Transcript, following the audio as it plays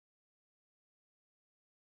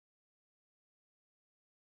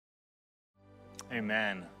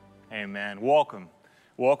Amen. Amen. Welcome.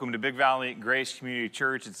 Welcome to Big Valley Grace Community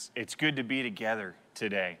Church. It's good to be together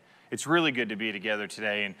today. It's really good to be together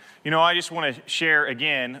today. And, I just want to share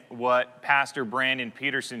again what Pastor Brandon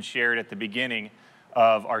Peterson shared at the beginning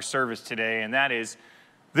of our service today. And that is,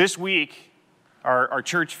 this week, our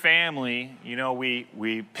church family,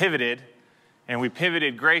 we pivoted, and we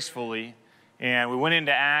pivoted gracefully, and we went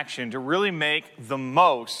into action to really make the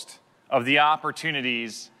most of the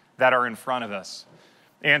opportunities that are in front of us.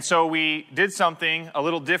 And so we did something a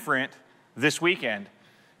little different this weekend.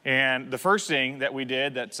 And the first thing that we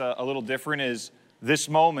did that's a little different is this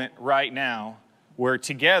moment right now, where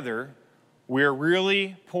together we're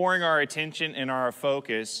really pouring our attention and our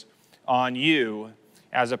focus on you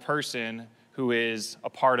as a person who is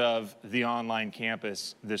a part of the online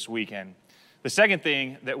campus this weekend. The second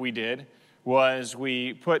thing that we did was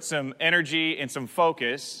we put some energy and some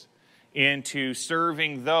focus into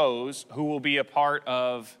serving those who will be a part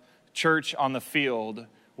of Church on the Field,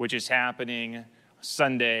 which is happening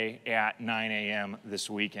Sunday at 9 a.m. this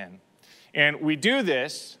weekend. And we do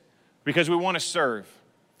this because we want to serve.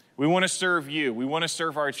 We want to serve you. We want to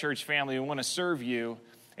serve our church family. We want to serve you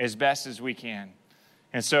as best as we can.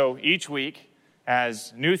 And so each week,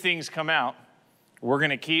 as new things come out, we're going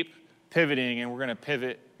to keep pivoting, and we're going to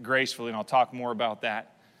pivot gracefully, and I'll talk more about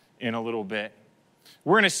that in a little bit.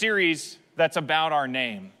 We're in a series that's about our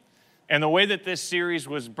name. And the way that this series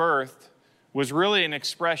was birthed was really an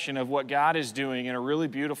expression of what God is doing in a really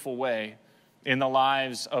beautiful way in the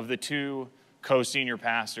lives of the two co-senior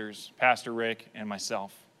pastors, Pastor Rick and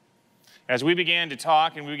myself. As we began to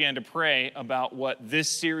talk and we began to pray about what this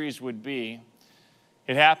series would be,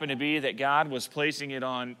 it happened to be that God was placing it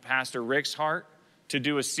on Pastor Rick's heart to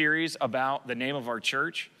do a series about the name of our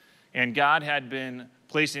church. And God had been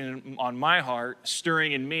placing on my heart,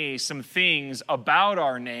 stirring in me some things about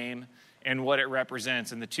our name and what it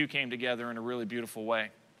represents. And the two came together in a really beautiful way.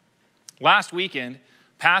 Last weekend,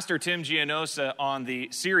 Pastor Tim Gianosa on the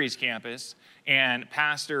Ceres campus and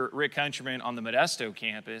Pastor Rick Countryman on the Modesto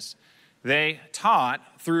campus, they taught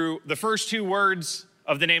through the first two words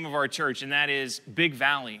of the name of our church, and that is Big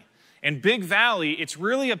Valley. And Big Valley, it's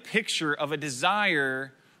really a picture of a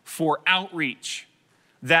desire for outreach,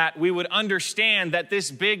 that we would understand that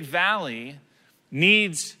this big valley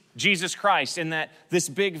needs Jesus Christ, and that this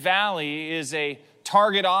big valley is a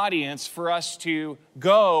target audience for us to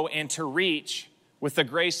go and to reach with the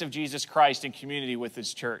grace of Jesus Christ in community with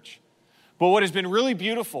His church. But what has been really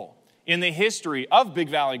beautiful in the history of Big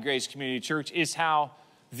Valley Grace Community Church is how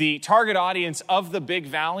the target audience of the Big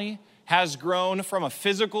Valley has grown from a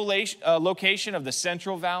physical location of the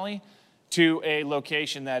Central Valley to a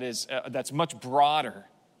location that's much broader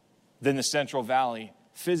than the Central Valley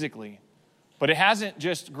physically. But it hasn't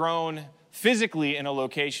just grown physically in a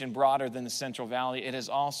location broader than the Central Valley. It has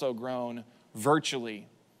also grown virtually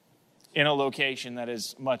in a location that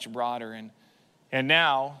is much broader. And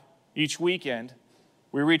now, each weekend,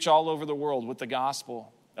 we reach all over the world with the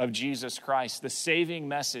gospel of Jesus Christ, the saving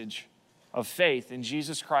message of faith in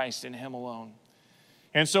Jesus Christ and Him alone.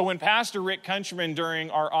 And so when Pastor Rick Countryman, during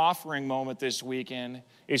our offering moment this weekend,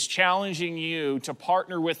 is challenging you to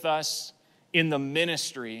partner with us in the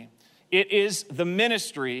ministry, it is the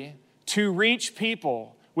ministry to reach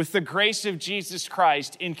people with the grace of Jesus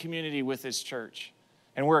Christ in community with His church.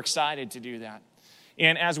 And we're excited to do that.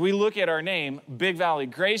 And as we look at our name, Big Valley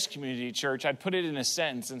Grace Community Church, I'd put it in a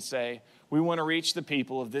sentence and say, we want to reach the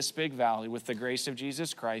people of this big valley with the grace of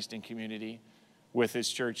Jesus Christ in community with His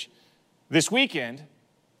church. This weekend,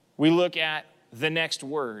 we look at the next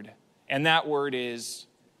word, and that word is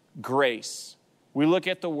grace. We look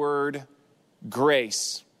at the word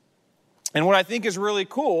grace. And what I think is really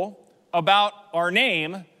cool about our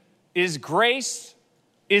name is grace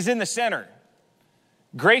is in the center.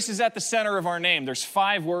 Grace is at the center of our name. There's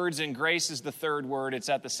 5 words, and grace is the third word. It's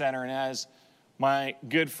at the center. And as my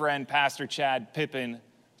good friend, Pastor Chad Pippin,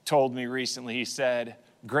 told me recently, he said,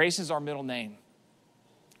 grace is our middle name.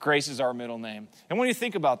 Grace is our middle name. And when you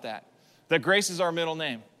think about that grace is our middle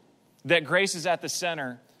name, that grace is at the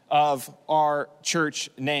center of our church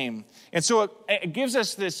name. And so it gives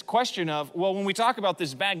us this question of, well, when we talk about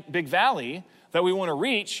this big valley that we want to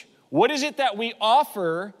reach, what is it that we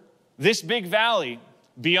offer this big valley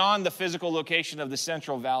beyond the physical location of the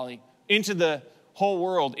Central Valley into the whole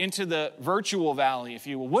world, into the virtual valley, if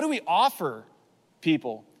you will? What do we offer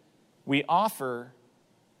people? We offer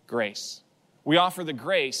grace. We offer the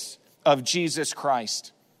grace of Jesus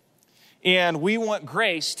Christ. And we want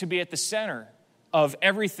grace to be at the center of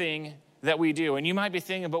everything that we do. And you might be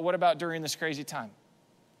thinking, but what about during this crazy time?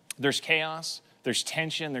 There's chaos, there's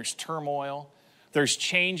tension, there's turmoil. There's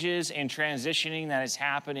changes and transitioning that is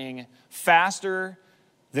happening faster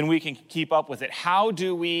than we can keep up with it. How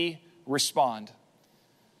do we respond?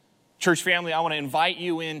 Church family, I want to invite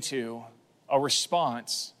you into a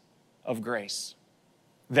response of grace.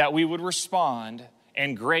 That we would respond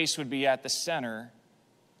and grace would be at the center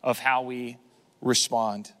of how we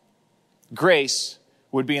respond. Grace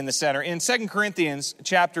would be in the center. In 2 Corinthians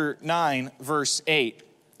chapter 9, verse 8,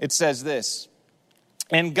 it says this,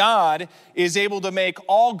 "And God is able to make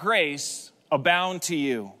all grace abound to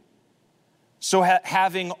you, so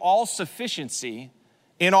having all sufficiency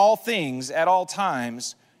in all things at all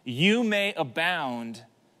times, you may abound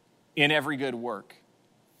in every good work."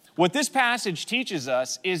 What this passage teaches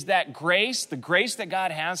us is that grace, the grace that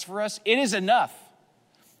God has for us, it is enough.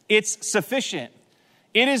 It's sufficient.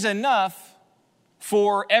 It is enough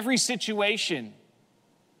for every situation.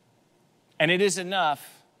 And it is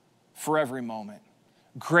enough for every moment.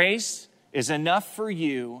 Grace is enough for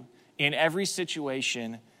you in every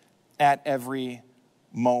situation at every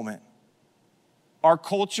moment. Our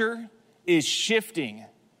culture is shifting,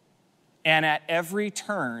 and at every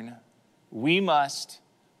turn, we must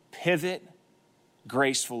pivot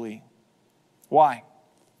gracefully. Why?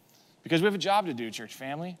 Because we have a job to do, church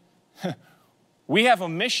family. We have a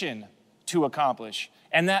mission to accomplish,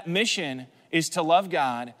 and that mission is to love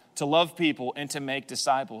God, to love people, and to make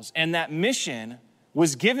disciples. And that mission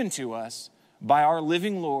was given to us by our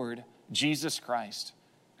living Lord, Jesus Christ,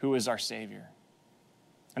 who is our Savior.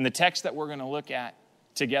 And the text that we're going to look at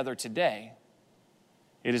together today,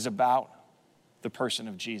 it is about the person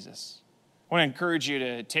of Jesus. I want to encourage you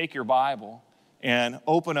to take your Bible and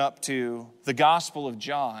open up to the Gospel of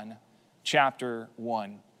John, chapter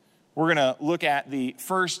 1. We're going to look at the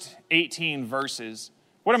first 18 verses.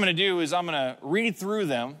 What I'm going to do is I'm going to read through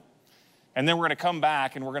them, and then we're going to come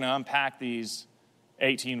back and we're going to unpack these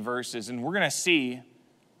 18 verses. And we're going to see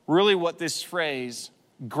really what this phrase,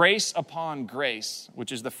 grace upon grace,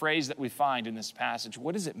 which is the phrase that we find in this passage,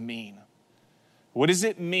 what does it mean? What does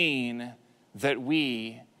it mean that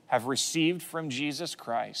we have received from Jesus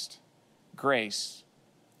Christ grace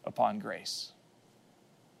upon grace?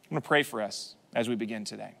 I'm going to pray for us as we begin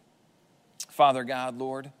today. Father God,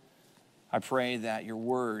 Lord, I pray that your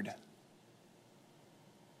word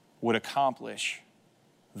would accomplish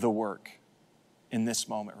the work in this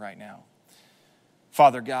moment right now.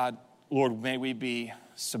 Father God, Lord, may we be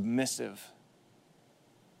submissive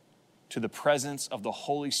to the presence of the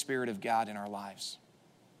Holy Spirit of God in our lives.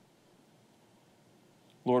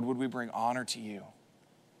 Lord, would we bring honor to you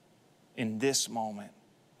in this moment?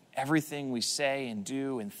 Everything we say and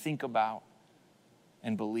do and think about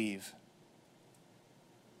and believe.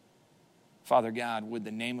 Father God, would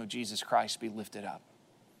the name of Jesus Christ be lifted up?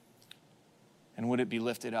 And would it be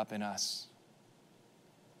lifted up in us?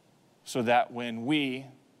 So that when we,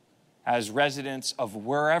 as residents of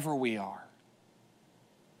wherever we are,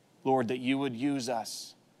 Lord, that you would use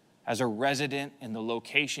us as a resident in the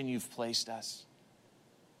location you've placed us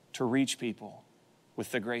to reach people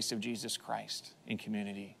with the grace of Jesus Christ in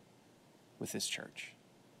community with this church.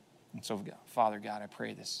 And so, Father God, I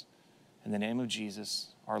pray this in the name of Jesus,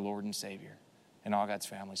 our Lord and Savior, and all God's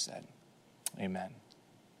family said, amen.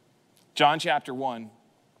 John chapter 1,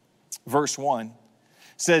 verse 1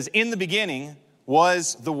 says, "In the beginning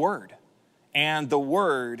was the Word, and the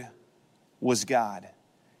Word was God.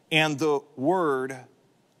 And the Word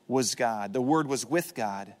was God. The Word was with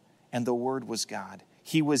God, and the Word was God.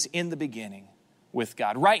 He was in the beginning with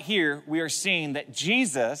God." Right here, we are seeing that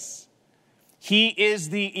Jesus, he is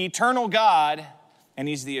the eternal God, and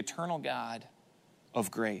he's the eternal God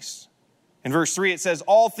of grace. In verse 3, it says,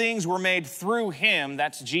 "All things were made through him,"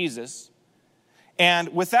 that's Jesus, "and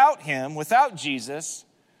without him," without Jesus,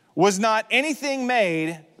 "was not anything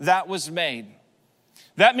made that was made."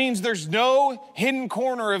 That means there's no hidden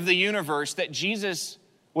corner of the universe that Jesus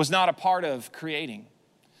was not a part of creating.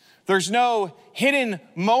 There's no hidden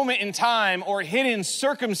moment in time or hidden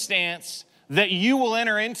circumstance that you will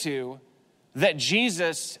enter into that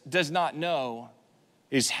Jesus does not know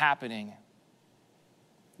is happening.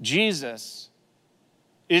 Jesus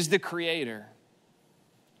is the creator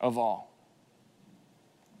of all.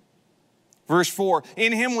 Verse 4,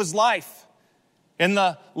 "In him was life, and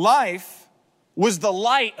the life was the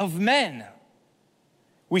light of men."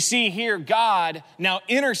 We see here God now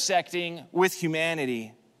intersecting with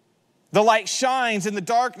humanity. The light shines in the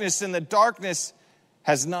darkness, and the darkness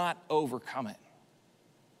has not overcome it.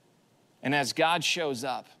 And as God shows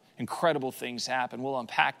up, incredible things happen. We'll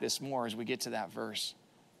unpack this more as we get to that verse.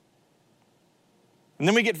 And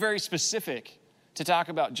then we get very specific to talk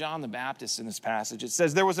about John the Baptist in this passage. It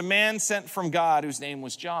says, "There was a man sent from God whose name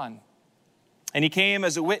was John. And he came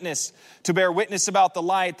as a witness to bear witness about the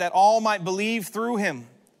light, that all might believe through him.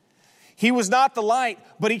 He was not the light,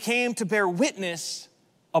 but he came to bear witness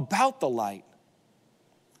about the light.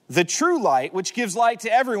 The true light, which gives light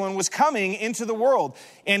to everyone, was coming into the world.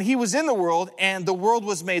 And he was in the world, and the world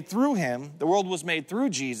was made through him. The world was made through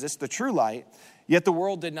Jesus, the true light, yet the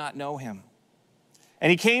world did not know him.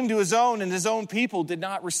 And he came to his own, and his own people did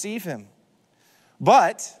not receive him.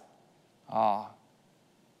 But,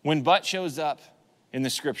 when but shows up in the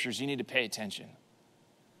scriptures, you need to pay attention.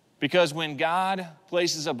 Because when God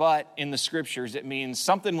places a but in the scriptures, it means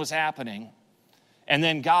something was happening, and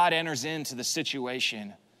then God enters into the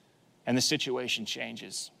situation, and the situation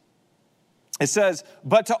changes. It says,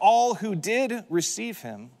 but to all who did receive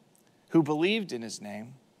him, who believed in his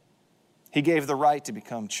name, he gave the right to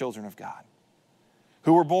become children of God,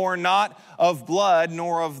 who were born not of blood,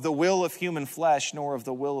 nor of the will of human flesh, nor of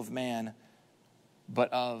the will of man,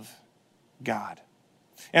 but of God.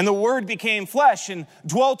 And the Word became flesh and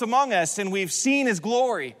dwelt among us, and we've seen his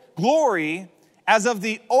glory. Glory as of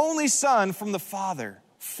the only Son from the Father,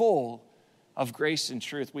 full of grace and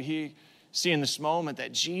truth. We see in this moment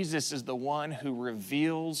that Jesus is the one who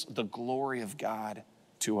reveals the glory of God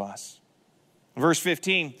to us. Verse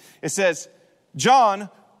 15, it says, John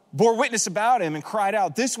bore witness about him and cried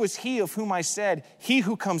out, this was he of whom I said, he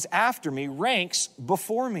who comes after me ranks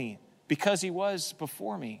before me, because he was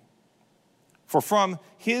before me. For from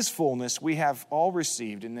his fullness we have all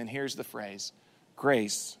received, and then here's the phrase,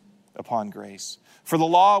 grace upon grace. For the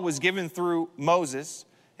law was given through Moses,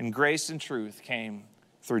 and grace and truth came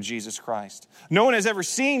through Jesus Christ. No one has ever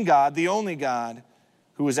seen God, the only God,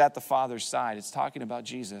 who is at the Father's side. It's talking about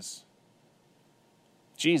Jesus.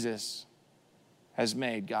 Jesus has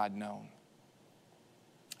made God known.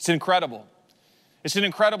 It's incredible. It's an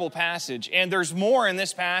incredible passage, and there's more in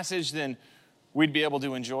this passage than we'd be able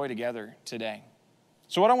to enjoy together today.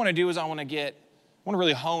 So what I want to do is I want to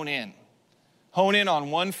really hone in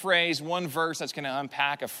on one phrase, one verse that's going to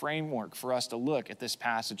unpack a framework for us to look at this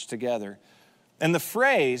passage together. And the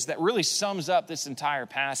phrase that really sums up this entire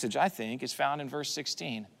passage, I think, is found in verse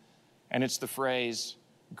 16. And it's the phrase,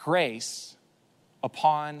 grace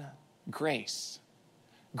upon grace.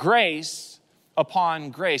 Grace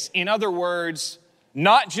upon grace. In other words,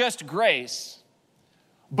 not just grace,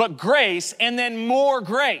 but grace and then more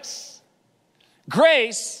grace.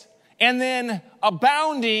 Grace and then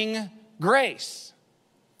abounding grace.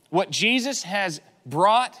 What Jesus has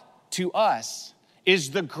brought to us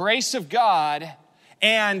is the grace of God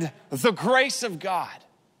and the grace of God.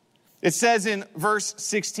 It says in verse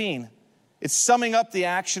 16, it's summing up the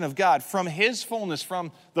action of God. From his fullness,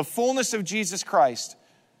 from the fullness of Jesus Christ,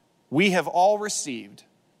 we have all received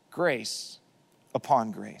grace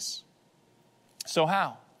upon grace. So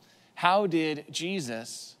how? How did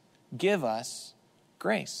Jesus give us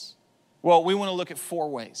grace? Well, we want to look at 4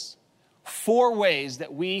 ways. 4 ways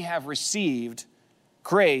that we have received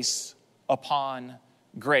grace upon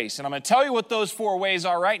grace. And I'm going to tell you what those 4 ways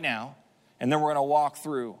are right now, and then we're going to walk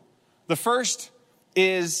through. The first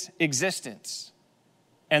is existence,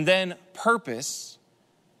 and then purpose,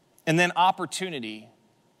 and then opportunity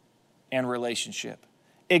and relationship.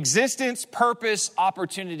 Existence, purpose,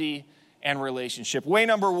 opportunity, and relationship. Way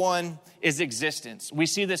number 1 is existence. We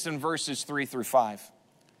see this in verses 3 through 5.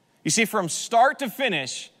 You see, from start to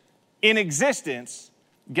finish, in existence,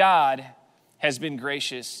 God has been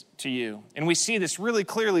gracious to you. And we see this really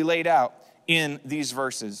clearly laid out in these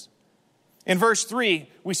verses. In verse 3,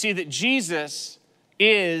 we see that Jesus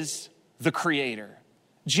is the creator.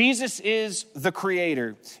 Jesus is the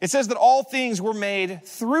creator. It says that all things were made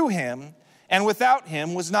through him, and without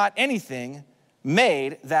him was not anything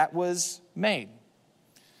made that was made.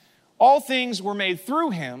 All things were made through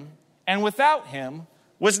him, and without him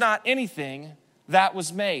was not anything that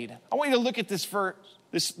was made. I want you to look at this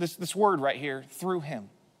word right here, through him.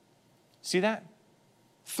 See that?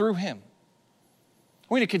 Through him. I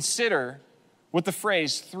want you to consider what the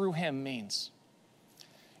phrase through him means.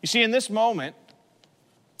 You see, in this moment,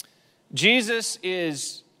 Jesus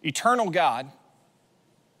is eternal God.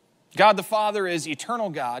 God the Father is eternal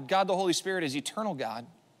God. God the Holy Spirit is eternal God.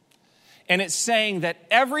 And it's saying that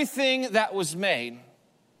everything that was made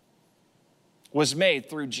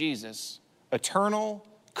through Jesus, eternal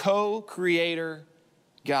co-creator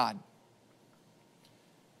God.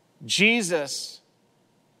 Jesus,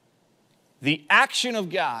 the action of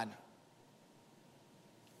God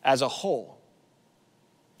as a whole,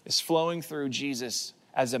 is flowing through Jesus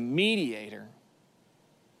as a mediator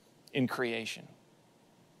in creation.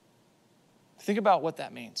 Think about what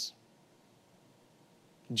that means.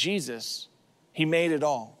 Jesus, he made it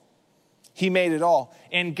all. He made it all.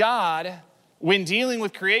 And God when dealing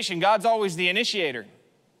with creation, God's always the initiator.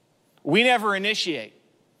 We never initiate.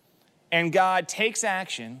 And God takes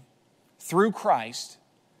action through Christ,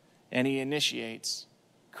 and he initiates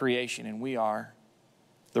creation, and we are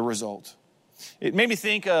the result. It made me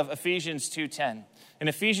think of Ephesians 2:10. In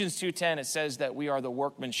Ephesians 2:10, it says that we are the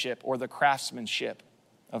workmanship or the craftsmanship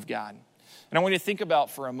of God. And I want you to think about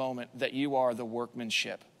for a moment that you are the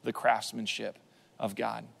workmanship, the craftsmanship of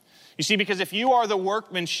God. You see, because if you are the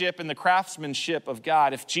workmanship and the craftsmanship of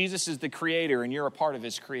God, if Jesus is the creator and you're a part of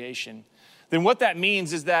his creation, then what that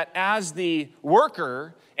means is that as the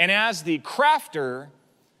worker and as the crafter,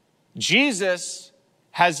 Jesus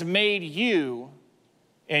has made you,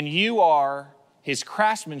 and you are his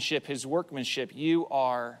craftsmanship, his workmanship. You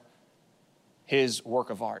are his work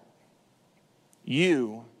of art.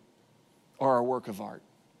 You are a work of art.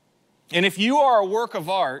 And if you are a work of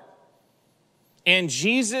art, and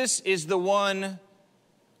Jesus is the one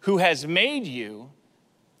who has made you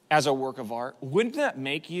as a work of art, wouldn't that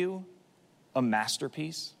make you a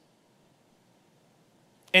masterpiece?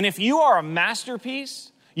 And if you are a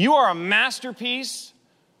masterpiece, you are a masterpiece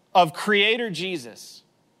of Creator Jesus.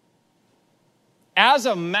 As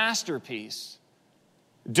a masterpiece,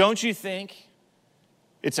 don't you think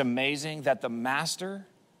it's amazing that the master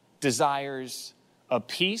desires a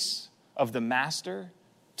piece of the master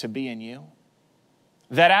to be in you?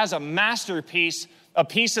 That as a masterpiece, a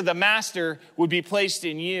piece of the master would be placed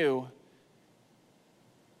in you.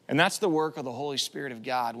 And that's the work of the Holy Spirit of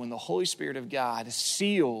God, when the Holy Spirit of God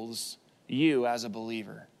seals you as a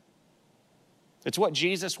believer. It's what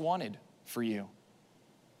Jesus wanted for you.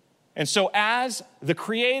 And so as the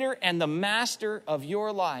creator and the master of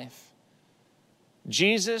your life,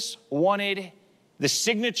 Jesus wanted the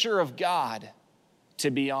signature of God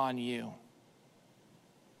to be on you.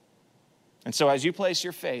 And so as you place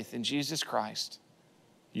your faith in Jesus Christ,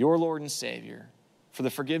 your Lord and Savior, for the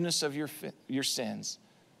forgiveness of your sins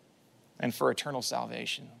and for eternal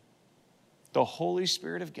salvation, the Holy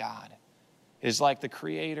Spirit of God is like the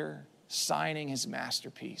creator signing his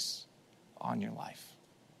masterpiece on your life.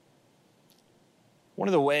 One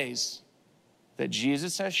of the ways that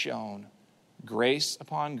Jesus has shown grace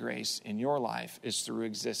upon grace in your life is through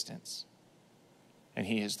existence. And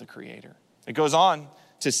he is the creator. It goes on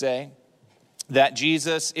to say that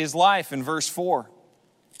Jesus is life in verse 4.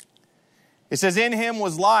 It says, in him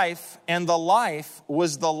was life, and the life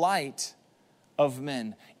was the light of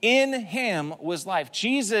men. In him was life.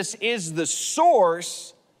 Jesus is the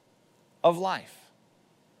source of life.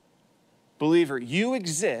 Believer, you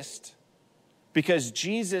exist because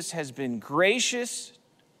Jesus has been gracious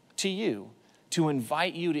to you to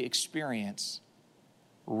invite you to experience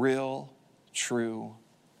real, true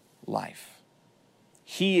life.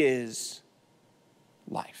 He is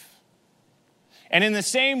life. And in the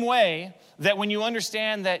same way that when you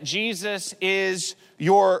understand that Jesus is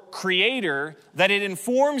your creator, that it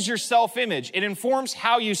informs your self-image, it informs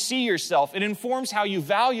how you see yourself, it informs how you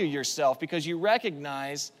value yourself, because you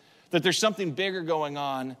recognize that there's something bigger going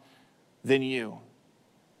on than you.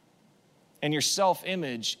 And your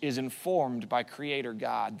self-image is informed by Creator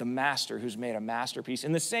God, the master who's made a masterpiece.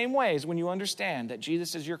 In the same way as when you understand that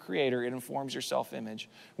Jesus is your creator, it informs your self-image.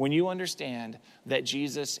 When you understand that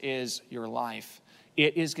Jesus is your life,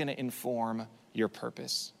 it is going to inform your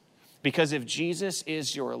purpose. Because if Jesus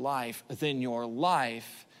is your life, then your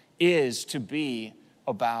life is to be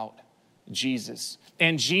about Jesus.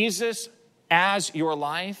 And Jesus as your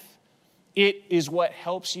life, it is what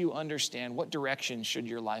helps you understand what direction should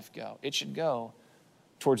your life go. It should go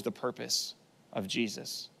towards the purpose of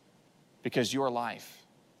Jesus, because your life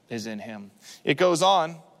is in him. It goes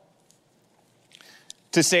on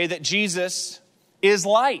to say that Jesus is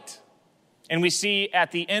light. And we see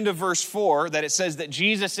at the end of verse 4 that it says that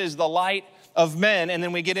Jesus is the light of men. And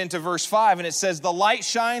then we get into verse 5 and it says the light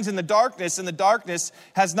shines in the darkness and the darkness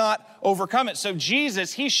has not overcome it. So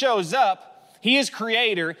Jesus, he shows up. He is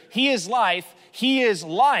creator. He is life. He is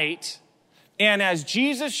light. And as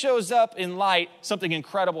Jesus shows up in light, something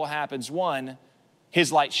incredible happens. One,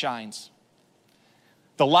 his light shines.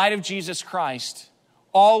 The light of Jesus Christ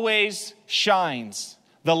always shines.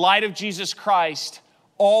 The light of Jesus Christ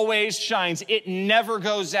always shines. It never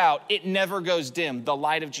goes out. It never goes dim. The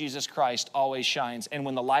light of Jesus Christ always shines. And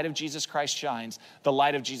when the light of Jesus Christ shines, the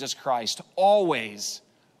light of Jesus Christ always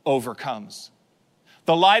overcomes.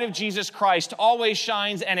 The light of Jesus Christ always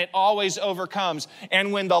shines and it always overcomes.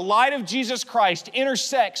 And when the light of Jesus Christ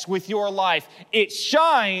intersects with your life, it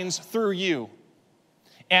shines through you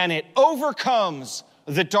and it overcomes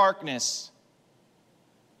the darkness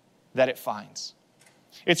that it finds.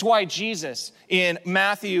 It's why Jesus, in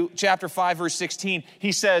Matthew chapter 5, verse 16,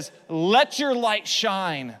 he says, let your light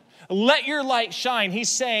shine. Let your light shine. He's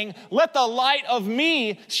saying, let the light of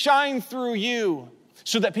me shine through you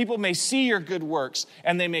so that people may see your good works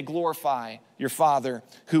and they may glorify your Father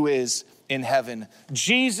who is in heaven.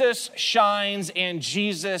 Jesus shines and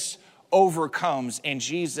Jesus overcomes, and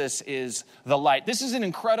Jesus is the light. This is an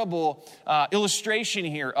incredible illustration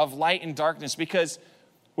here of light and darkness, because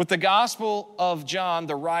what the Gospel of John,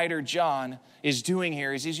 the writer John, is doing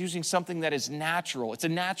here is he's using something that is natural. It's a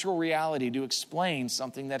natural reality to explain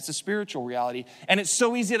something that's a spiritual reality, and it's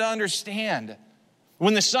so easy to understand.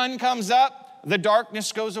 When the sun comes up, the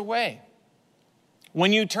darkness goes away.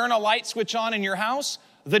 When you turn a light switch on in your house,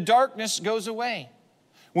 the darkness goes away.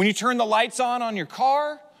 When you turn the lights on your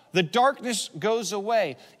car, the darkness goes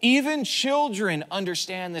away. Even children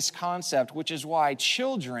understand this concept, which is why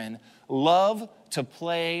children love to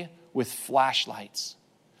play with flashlights.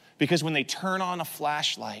 Because when they turn on a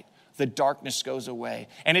flashlight, the darkness goes away.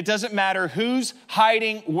 And it doesn't matter who's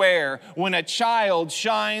hiding where. When a child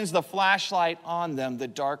shines the flashlight on them, the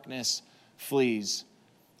darkness flees.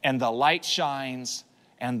 And the light shines,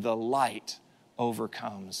 and the light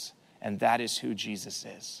overcomes. And that is who Jesus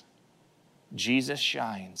is. Jesus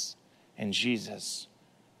shines, and Jesus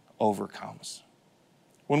overcomes.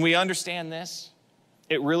 When we understand this,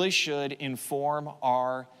 it really should inform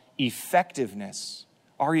our effectiveness.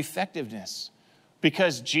 Our effectiveness.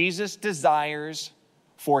 Because Jesus desires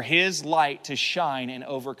for his light to shine and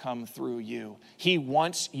overcome through you. He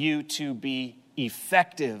wants you to be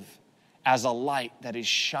effective as a light that is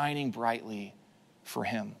shining brightly for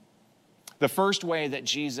him. The first way that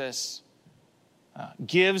Jesus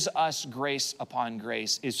gives us grace upon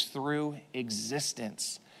grace is through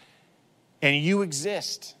existence. And you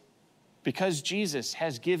exist because Jesus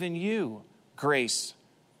has given you grace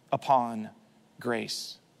upon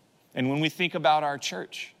grace. And when we think about our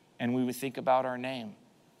church and when we think about our name,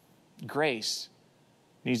 grace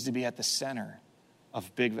needs to be at the center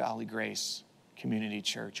of Big Valley Grace Community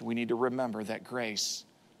Church. We need to remember that grace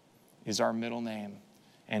is our middle name,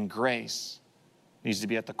 and grace needs to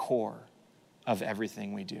be at the core of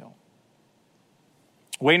everything we do.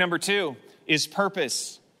 Way number 2 is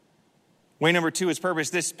purpose. Way number 2 is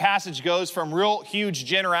purpose. This passage goes from real huge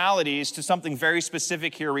generalities to something very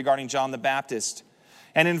specific here regarding John the Baptist.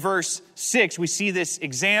 And in verse 6, we see this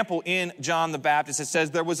example in John the Baptist. It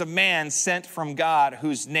says, there was a man sent from God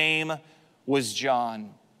whose name was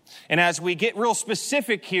John. And as we get real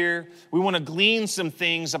specific here, we want to glean some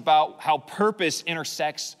things about how purpose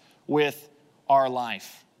intersects with our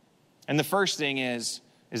life. And the first thing is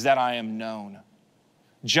that I am known.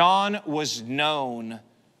 John was known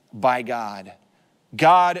by God.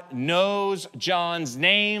 God knows John's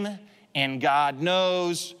name, and God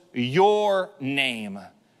knows your name.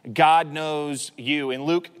 God knows you. In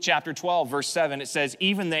Luke chapter 12, verse 7, it says,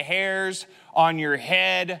 even the hairs on your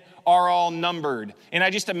head are all numbered. And I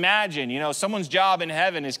just imagine, someone's job in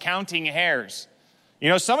heaven is counting hairs.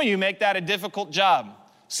 Some of you make that a difficult job.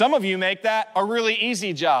 Some of you make that a really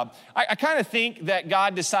easy job. I kind of think that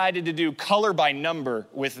God decided to do color by number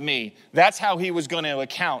with me. That's how he was going to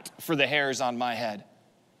account for the hairs on my head.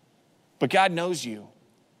 But God knows you.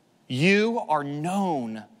 You are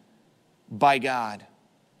known by God.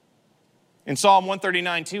 In Psalm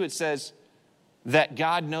 139:2, it says that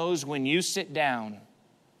God knows when you sit down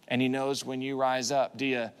and he knows when you rise up. Do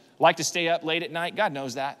you like to stay up late at night? God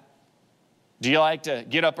knows that. Do you like to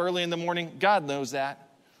get up early in the morning? God knows that.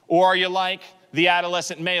 Or are you like the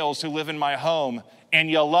adolescent males who live in my home and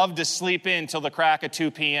you love to sleep in till the crack of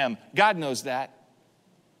 2 p.m.? God knows that.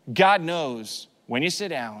 God knows when you sit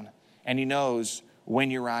down and he knows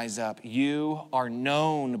when you rise up. You are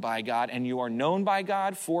known by God, and you are known by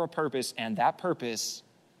God for a purpose, and that purpose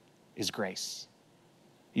is grace.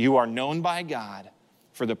 You are known by God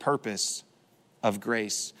for the purpose of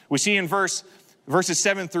grace. We see in verses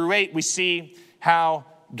 7 through 8, we see how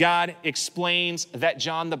God explains that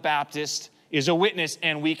John the Baptist is a witness,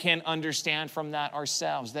 and we can understand from that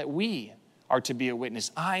ourselves that we are to be a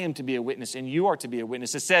witness. I am to be a witness, and you are to be a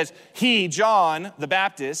witness. It says, he, John the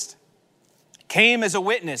Baptist, came as a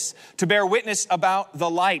witness to bear witness about the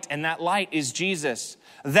light, and that light is Jesus.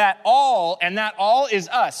 That all is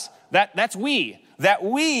us. That's we. That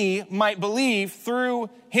we might believe through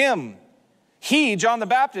him. He, John the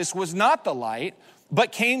Baptist, was not the light,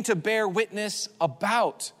 but came to bear witness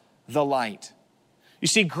about the light. You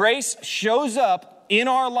see, grace shows up in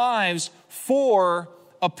our lives for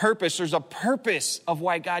a purpose. There's a purpose of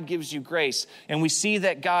why God gives you grace. And we see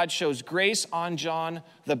that God shows grace on John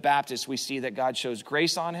the Baptist. We see that God shows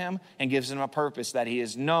grace on him and gives him a purpose, that he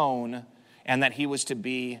is known and that he was to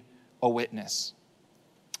be a witness.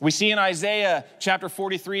 We see in Isaiah chapter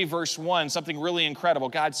 43, verse 1, something really incredible.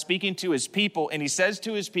 God speaking to his people, and he says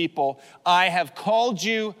to his people, I have called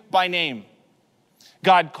you by name.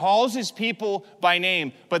 God calls his people by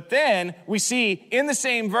name. But then we see in the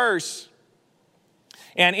same verse,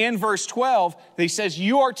 and in verse 12, he says,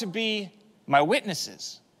 you are to be my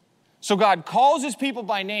witnesses. So God calls his people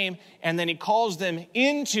by name, and then he calls them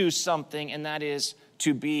into something, and that is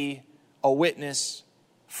to be a witness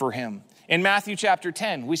for him. In Matthew chapter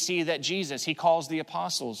 10, we see that Jesus, he calls the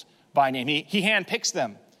apostles by name. He handpicks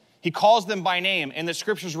them. He calls them by name, and the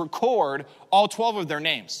scriptures record all 12 of their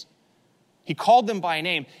names. He called them by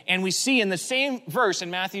name. And we see in the same verse in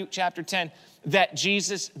Matthew chapter 10 that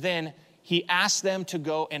Jesus then, he asked them to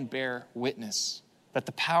go and bear witness, that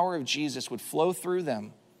the power of Jesus would flow through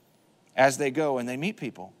them as they go and they meet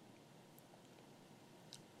people.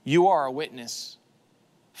 You are a witness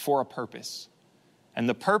for a purpose. And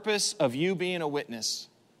the purpose of you being a witness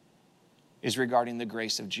is regarding the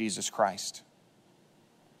grace of Jesus Christ.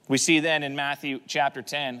 We see then in Matthew chapter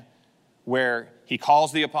 10 where he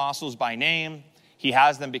calls the apostles by name. He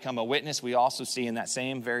has them become a witness. We also see in that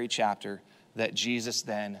same very chapter that Jesus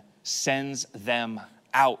then sends them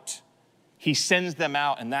out. He sends them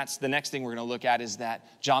out, and that's the next thing we're going to look at is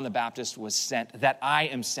that John the Baptist was sent, that I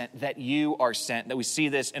am sent, that you are sent. That we see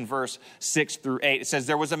this in verse 6 through 8. It says,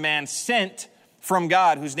 there was a man sent from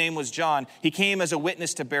God, whose name was John. He came as a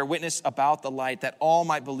witness to bear witness about the light, that all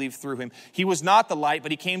might believe through him. He was not the light,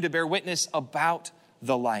 but he came to bear witness about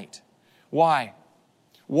the light. Why?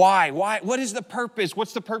 Why? What is the purpose?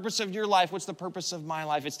 What's the purpose of your life? What's the purpose of my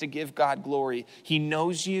life? It's to give God glory. He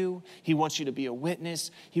knows you. He wants you to be a witness.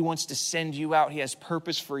 He wants to send you out. He has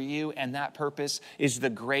purpose for you, and that purpose is the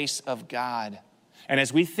grace of God. And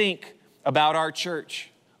as we think about our church,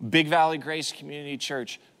 Big Valley Grace Community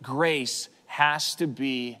Church, grace has to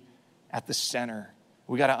be at the center.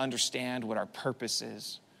 We got to understand what our purpose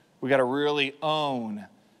is. We got to really own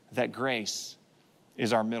that grace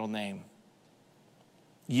is our middle name.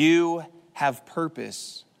 You have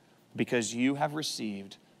purpose because you have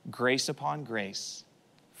received grace upon grace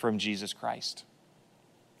from Jesus Christ.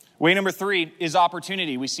 Way number 3 is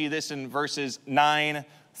opportunity. We see this in verses 9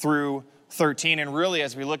 through 13. And really,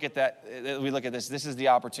 as we look at this is the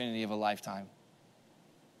opportunity of a lifetime.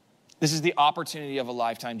 This is the opportunity of a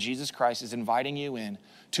lifetime. Jesus Christ is inviting you in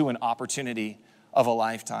to an opportunity of a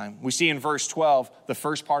lifetime. We see in verse 12, the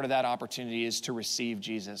first part of that opportunity is to receive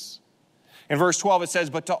Jesus. In verse 12, it says,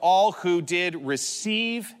 but to all who did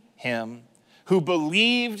receive him, who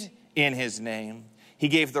believed in his name, he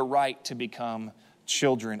gave the right to become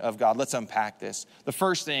children of God. Let's unpack this. The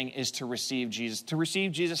first thing is to receive Jesus. To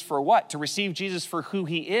receive Jesus for what? To receive Jesus for who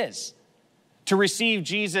he is. To receive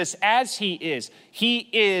Jesus as he is. He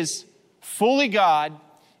is fully God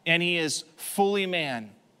and he is fully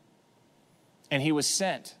man. And he was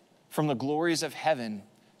sent from the glories of heaven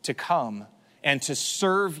to come and to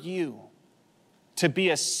serve you, to be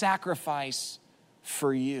a sacrifice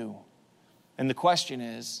for you. And the question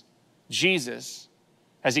is, Jesus,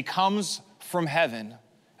 as he comes from heaven,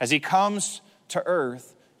 as he comes to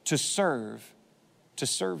earth to serve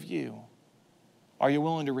you, are you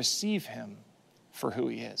willing to receive him for who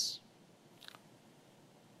he is?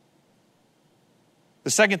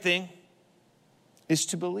 The second thing is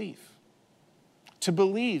to believe. To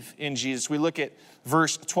believe in Jesus. We look at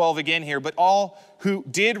verse 12 again here. But all who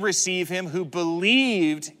did receive him, who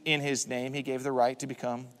believed in his name, he gave the right to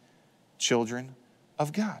become children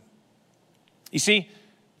of God. You see,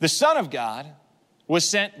 the Son of God was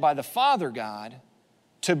sent by the Father God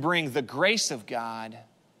to bring the grace of God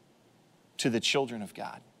to the children of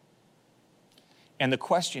God. And the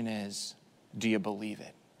question is, do you believe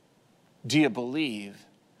it? Do you believe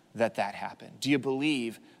that that happened? Do you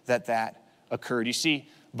believe that that occurred? You see,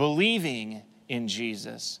 believing in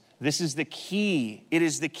Jesus, this is the key. It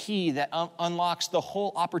is the key that unlocks the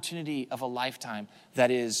whole opportunity of a lifetime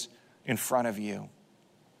that is in front of you.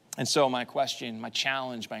 And so my question, my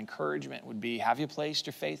challenge, my encouragement would be, have you placed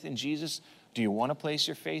your faith in Jesus? Do you want to place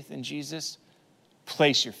your faith in Jesus?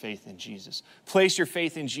 Place your faith in Jesus. Place your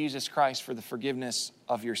faith in Jesus Christ for the forgiveness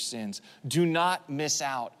of your sins. Do not miss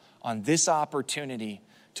out on this opportunity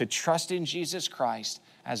to trust in Jesus Christ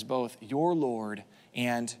as both your Lord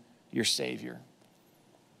and your Savior.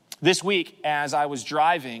 This week, as I was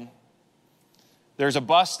driving, there's a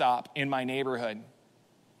bus stop in my neighborhood.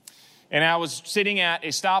 And I was sitting at a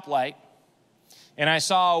stoplight, and I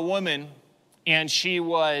saw a woman, and she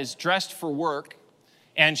was dressed for work,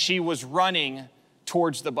 and she was running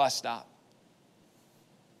towards the bus stop.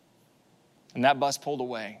 And that bus pulled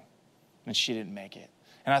away, and she didn't make it.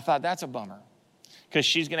 And I thought, that's a bummer, because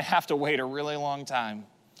she's going to have to wait a really long time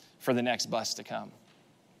for the next bus to come.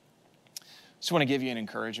 Just want to give you an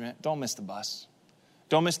encouragement. Don't miss the bus.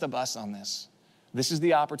 Don't miss the bus on this. This is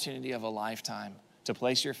the opportunity of a lifetime to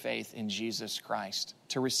place your faith in Jesus Christ,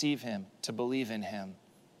 to receive him, to believe in him.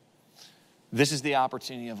 This is the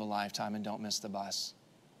opportunity of a lifetime, and don't miss the bus.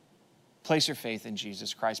 Place your faith in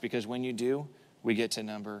Jesus Christ, because when you do, we get to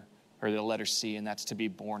the letter C, and that's to be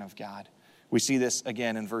born of God. We see this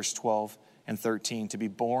again in verse 12 and 13, to be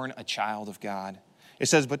born a child of God. It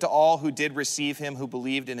says, but to all who did receive him, who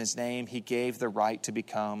believed in his name, he gave the right to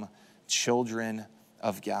become children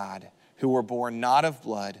of God, who were born not of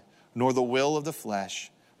blood, nor the will of the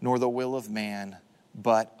flesh, nor the will of man,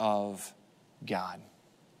 but of God.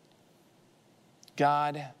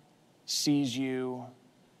 God sees you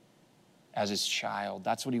as his child.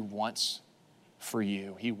 That's what he wants for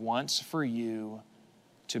you. He wants for you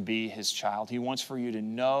to be his child. He wants for you to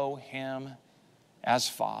know him as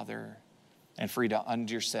Father, and for you to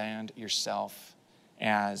understand yourself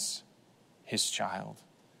as his child.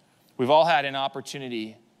 We've all had an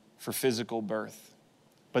opportunity for physical birth,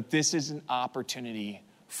 but this is an opportunity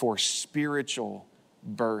for spiritual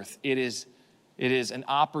birth. It is an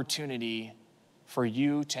opportunity for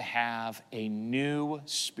you to have a new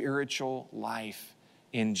spiritual life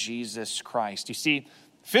in Jesus Christ. You see,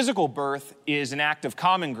 physical birth is an act of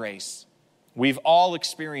common grace. We've all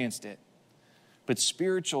experienced it. But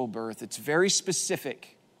spiritual birth, it's very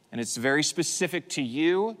specific, and it's very specific to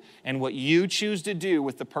you and what you choose to do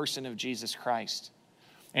with the person of Jesus Christ.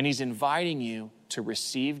 And he's inviting you to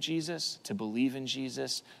receive Jesus, to believe in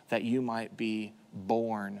Jesus, that you might be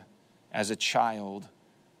born as a child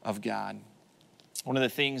of God. One of the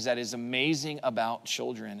things that is amazing about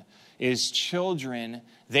children is children,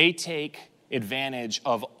 they take advantage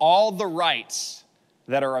of all the rights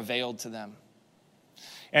that are availed to them.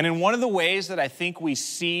 And in one of the ways that I think we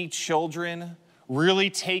see children really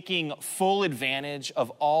taking full advantage of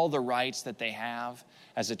all the rights that they have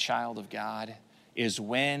as a child of God is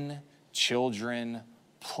when children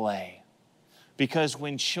play. Because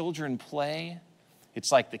when children play,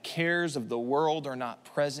 it's like the cares of the world are not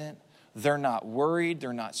present. They're not worried.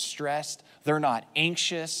 They're not stressed. They're not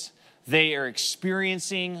anxious. They are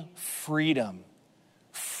experiencing freedom.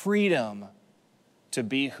 Freedom to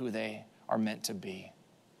be who they are meant to be.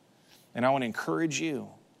 And I want to encourage you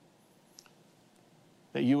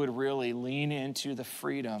that you would really lean into the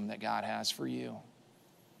freedom that God has for you.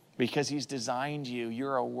 Because he's designed you.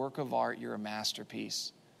 You're a work of art. You're a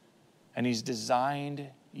masterpiece. And he's designed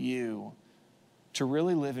you to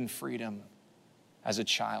really live in freedom as a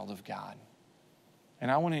child of God.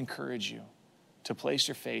 And I want to encourage you to place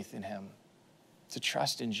your faith in him, to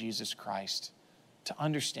trust in Jesus Christ, to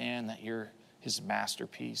understand that you're his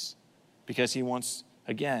masterpiece, because he wants,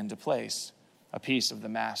 again, to place a piece of the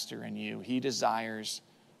master in you. He desires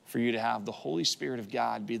for you to have the Holy Spirit of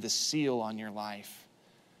God be the seal on your life,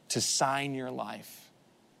 to sign your life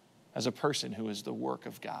as a person who is the work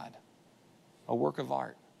of God, a work of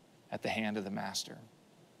art at the hand of the master.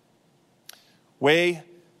 Way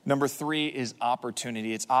number 3 is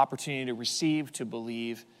opportunity. It's opportunity to receive, to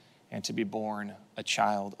believe, and to be born a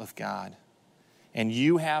child of God. And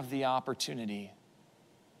you have the opportunity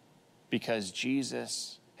because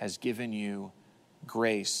Jesus has given you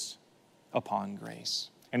grace upon grace.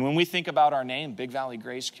 And when we think about our name, Big Valley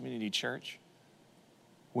Grace Community Church,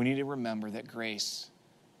 we need to remember that grace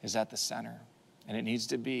is at the center, and it needs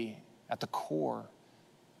to be at the core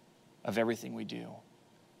of everything we do.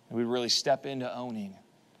 And we really step into owning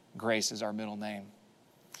grace as our middle name.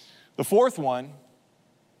 The fourth one,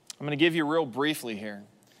 I'm going to give you real briefly here,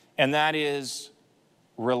 and that is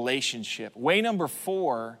relationship. Way number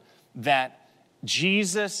 4 that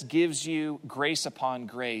Jesus gives you grace upon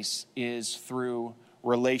grace is through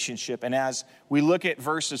relationship. And as we look at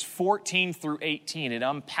verses 14 through 18, it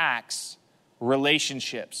unpacks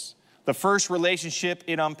relationships. The first relationship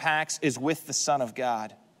it unpacks is with the Son of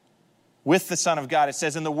God. With the Son of God. It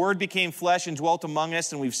says, and the Word became flesh and dwelt among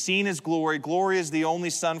us, and we've seen his glory. Glory is the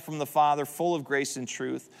only Son from the Father, full of grace and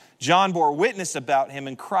truth. John bore witness about him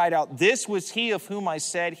and cried out, this was he of whom I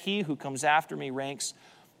said, he who comes after me ranks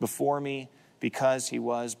before me because he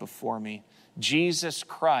was before me. Jesus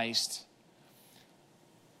Christ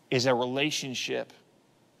is a relationship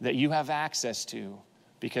that you have access to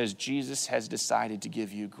because Jesus has decided to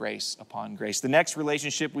give you grace upon grace. The next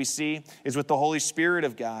relationship we see is with the Holy Spirit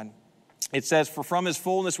of God. It says, for from his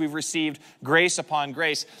fullness we've received grace upon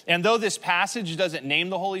grace. And though this passage doesn't name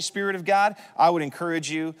the Holy Spirit of God, I would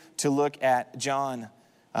encourage you to look at John,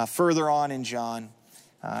 further on in John.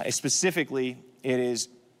 Specifically, it is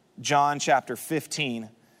John chapter 15,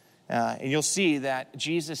 and you'll see that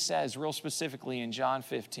Jesus says real specifically in John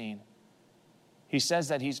 15, he says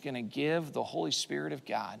that he's going to give the Holy Spirit of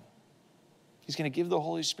God. He's going to give the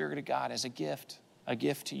Holy Spirit of God as a gift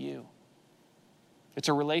to you. It's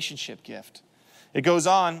a relationship gift. It goes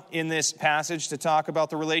on in this passage to talk about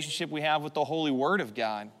the relationship we have with the Holy Word of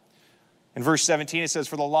God. In verse 17 it says,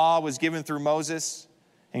 "For the law was given through Moses,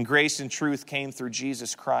 and grace and truth came through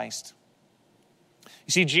Jesus Christ."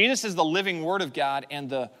 You see, Jesus is the living Word of God, and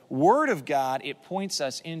the Word of God, it points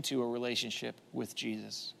us into a relationship with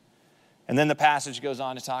Jesus. And then the passage goes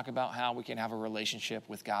on to talk about how we can have a relationship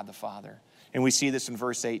with God the Father. And we see this in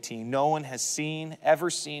verse 18. No one has ever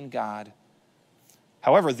seen God.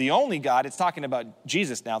 However, the only God, it's talking about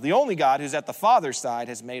Jesus now, the only God who's at the Father's side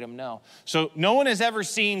has made him know. So no one has ever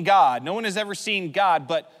seen God. No one has ever seen God,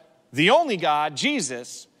 but the only God,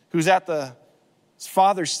 Jesus, who's at the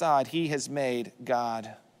Father's side, he has made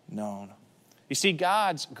God known. You see,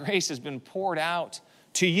 God's grace has been poured out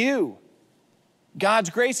to you. God's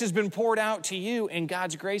grace has been poured out to you, and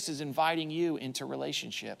God's grace is inviting you into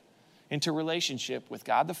relationship with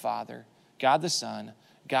God the Father, God the Son,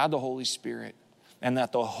 God the Holy Spirit, and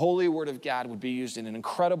that the Holy Word of God would be used in an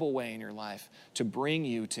incredible way in your life to bring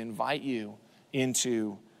you, to invite you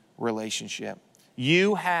into relationship.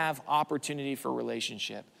 You have opportunity for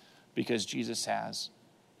relationship because Jesus has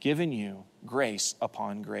given you grace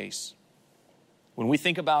upon grace. When we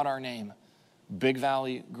think about our name, Big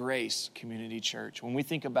Valley Grace Community Church, when we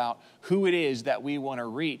think about who it is that we want to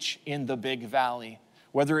reach in the Big Valley,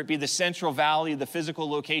 whether it be the Central Valley, the physical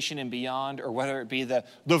location and beyond, or whether it be the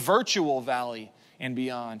virtual valley and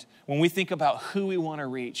beyond, when we think about who we want to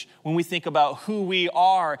reach, when we think about who we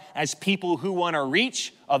are as people who want to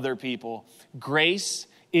reach other people, grace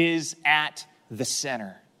is at the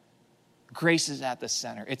center. Grace is at the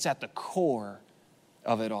center. It's at the core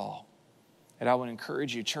of it all. And I would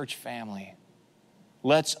encourage you, church family,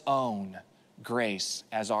 let's own grace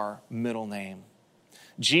as our middle name.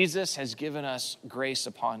 Jesus has given us grace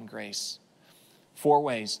upon grace. 4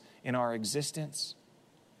 ways: in our existence,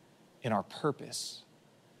 in our purpose,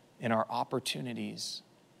 in our opportunities,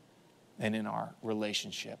 and in our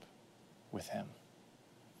relationship with him.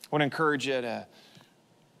 I want to encourage you to,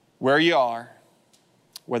 where you are,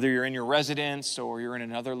 whether you're in your residence or you're in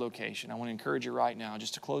another location, I want to encourage you right now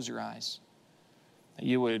just to close your eyes. That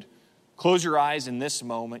you would close your eyes in this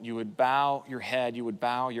moment, you would bow your head, you would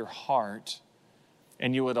bow your heart,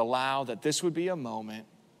 and you would allow that this would be a moment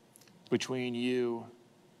between you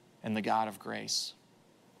and the God of grace.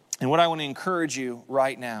 And what I want to encourage you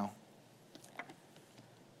right now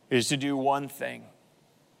is to do one thing,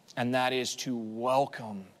 and that is to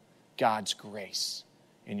welcome God's grace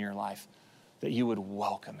in your life, that you would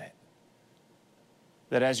welcome it.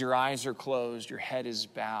 That as your eyes are closed, your head is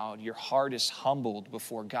bowed, your heart is humbled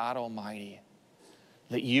before God Almighty,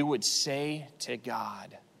 that you would say to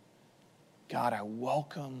God, God, I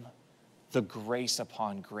welcome the grace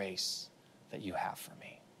upon grace that you have for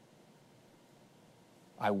me.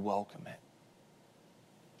 I welcome it.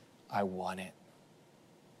 I want it.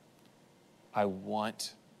 I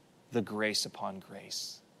want the grace upon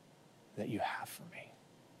grace that you have for me.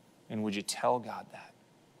 And would you tell God that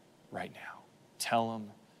right now? Tell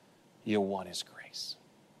him you want his grace.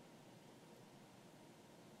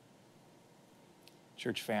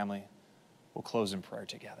 Church family, we'll close in prayer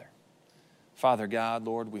together. Father God,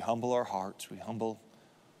 Lord, we humble our hearts. We humble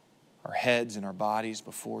our heads and our bodies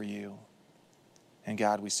before you. And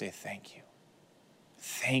God, we say thank you.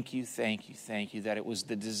 Thank you, thank you, thank you that it was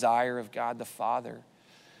the desire of God the Father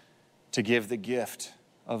to give the gift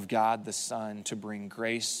of God the Son to bring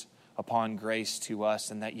grace upon grace to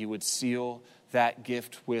us, and that you would seal that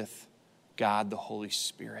gift with God the Holy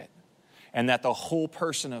Spirit. And that the whole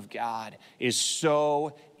person of God is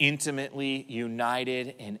so intimately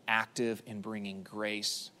united and active in bringing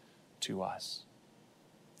grace to us.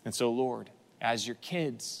 And so, Lord, as your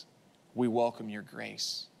kids, we welcome your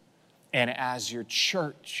grace. And as your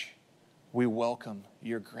church, we welcome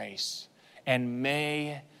your grace. And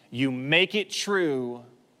may you make it true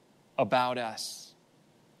about us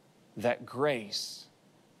that grace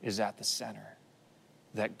is at the center,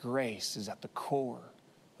 that grace is at the core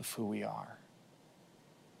of who we are.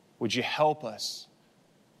 Would you help us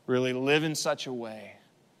really live in such a way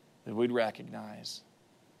that we'd recognize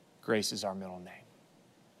grace is our middle name?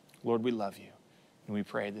 Lord, we love you. And we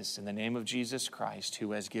pray this in the name of Jesus Christ,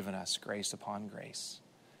 who has given us grace upon grace.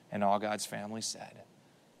 And all God's family said,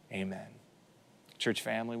 amen. Church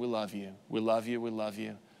family, we love you. We love you, we love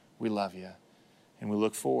you, we love you. And we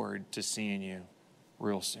look forward to seeing you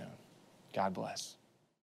real soon. God bless.